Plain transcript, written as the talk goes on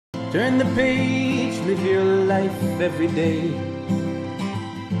Turn the page, live your life every day.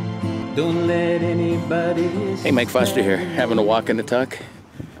 Don't let anybody. Hey, Mike Foster here, having a walk in the talk.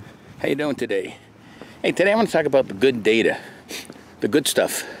 How you doing today? Hey, today I want to talk about the good data, the good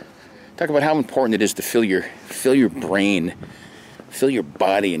stuff. Talk about how important it is to fill your brain, fill your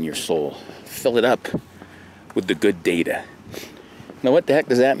body and your soul. Fill it up with the good data. Now, what the heck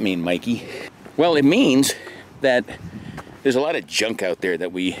does that mean, Mikey? Well, it means that there's a lot of junk out there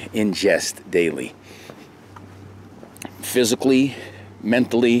that we ingest daily. Physically,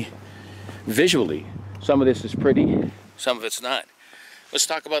 mentally, visually. Some of this is pretty, some of it's not. Let's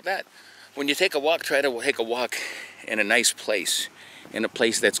talk about that. When you take a walk, try to take a walk in a nice place, in a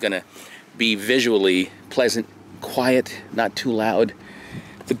place that's gonna be visually pleasant, quiet, not too loud.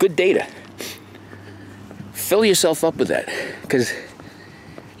 The good data. Fill yourself up with that, because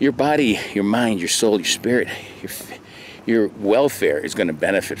your body, your mind, your soul, your spirit, your welfare is going to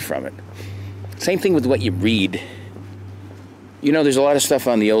benefit from it. Same thing with what you read. You know, there's a lot of stuff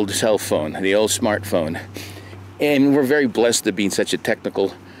on the old cell phone, the old smartphone, and we're very blessed to be in such a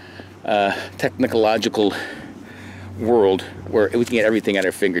technological world where we can get everything at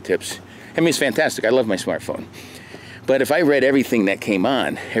our fingertips. I mean, it's fantastic. I love my smartphone. But if I read everything that came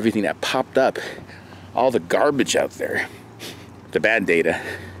on, everything that popped up, all the garbage out there, the bad data,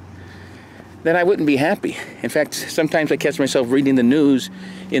 then I wouldn't be happy. In fact, sometimes I catch myself reading the news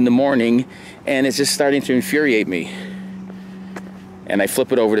in the morning and it's just starting to infuriate me. And I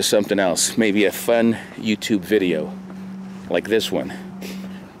flip it over to something else, maybe a fun YouTube video like this one,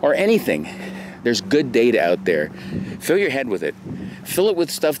 or anything. There's good data out there. Fill your head with it. Fill it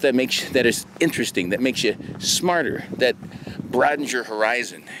with stuff that is interesting, that makes you smarter, that broadens your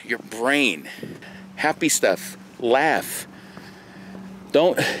horizon, your brain. Happy stuff. Laugh.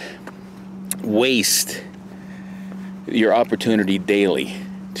 Don't waste your opportunity daily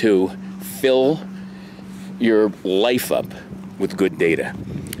to fill your life up with good data.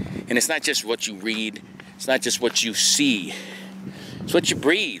 And it's not just what you read, it's not just what you see, it's what you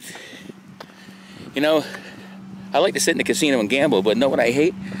breathe. You know, I like to sit in the casino and gamble, but know what I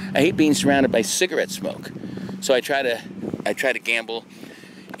hate? I hate being surrounded by cigarette smoke. So I try to gamble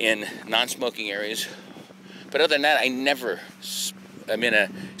in non-smoking areas. But other than that, I'm in a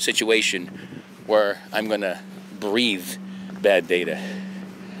situation where I'm going to breathe bad data.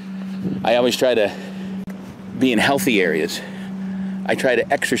 I always try to be in healthy areas. I try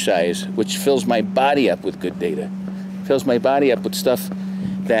to exercise, which fills my body up with good data. Fills my body up with stuff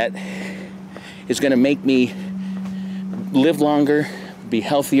that is going to make me live longer, be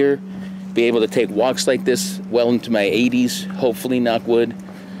healthier, be able to take walks like this well into my 80s, hopefully, knock wood.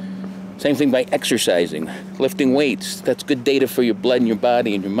 Same thing by exercising, lifting weights. That's good data for your blood and your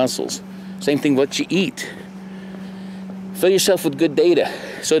body and your muscles. Same thing what you eat. Fill yourself with good data.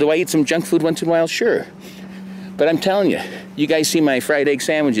 So do I eat some junk food once in a while? Sure. But I'm telling you, you guys see my fried egg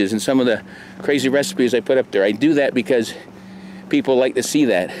sandwiches and some of the crazy recipes I put up there. I do that because people like to see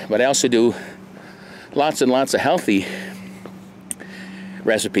that. But I also do lots and lots of healthy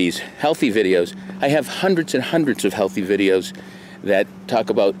recipes, healthy videos. I have hundreds and hundreds of healthy videos that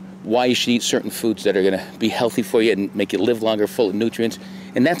talk about why you should eat certain foods that are going to be healthy for you and make you live longer, full of nutrients.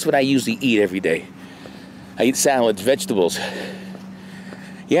 And that's what I usually eat every day. I eat salads, vegetables.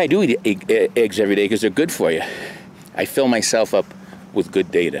 Yeah, I do eat eggs every day because they're good for you. I fill myself up with good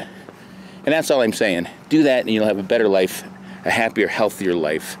data. And that's all I'm saying. Do that and you'll have a better life, a happier, healthier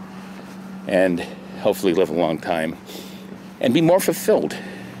life, and hopefully live a long time and be more fulfilled.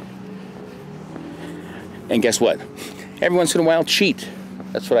 And guess what? Every once in a while, cheat.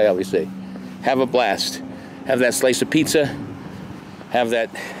 That's what I always say. Have a blast. Have that slice of pizza. Have that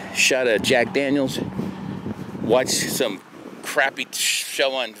shot of Jack Daniels. Watch some crappy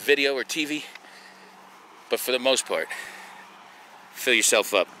show on video or TV. But for the most part, fill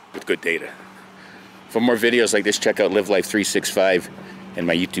yourself up with good data. For more videos like this, check out Live Life 365 and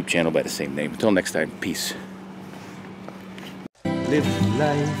my YouTube channel by the same name. Until next time, peace. Live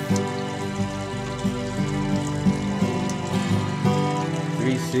life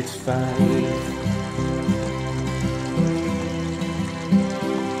 365.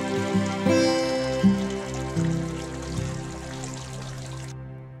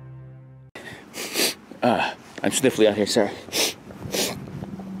 I'm sniffly out here, sorry.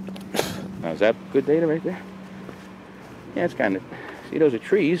 Now, is that good data right there? Yeah, it's kind of, see, those are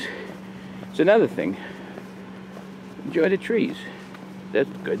trees. It's another thing. Enjoy the trees. That's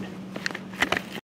good.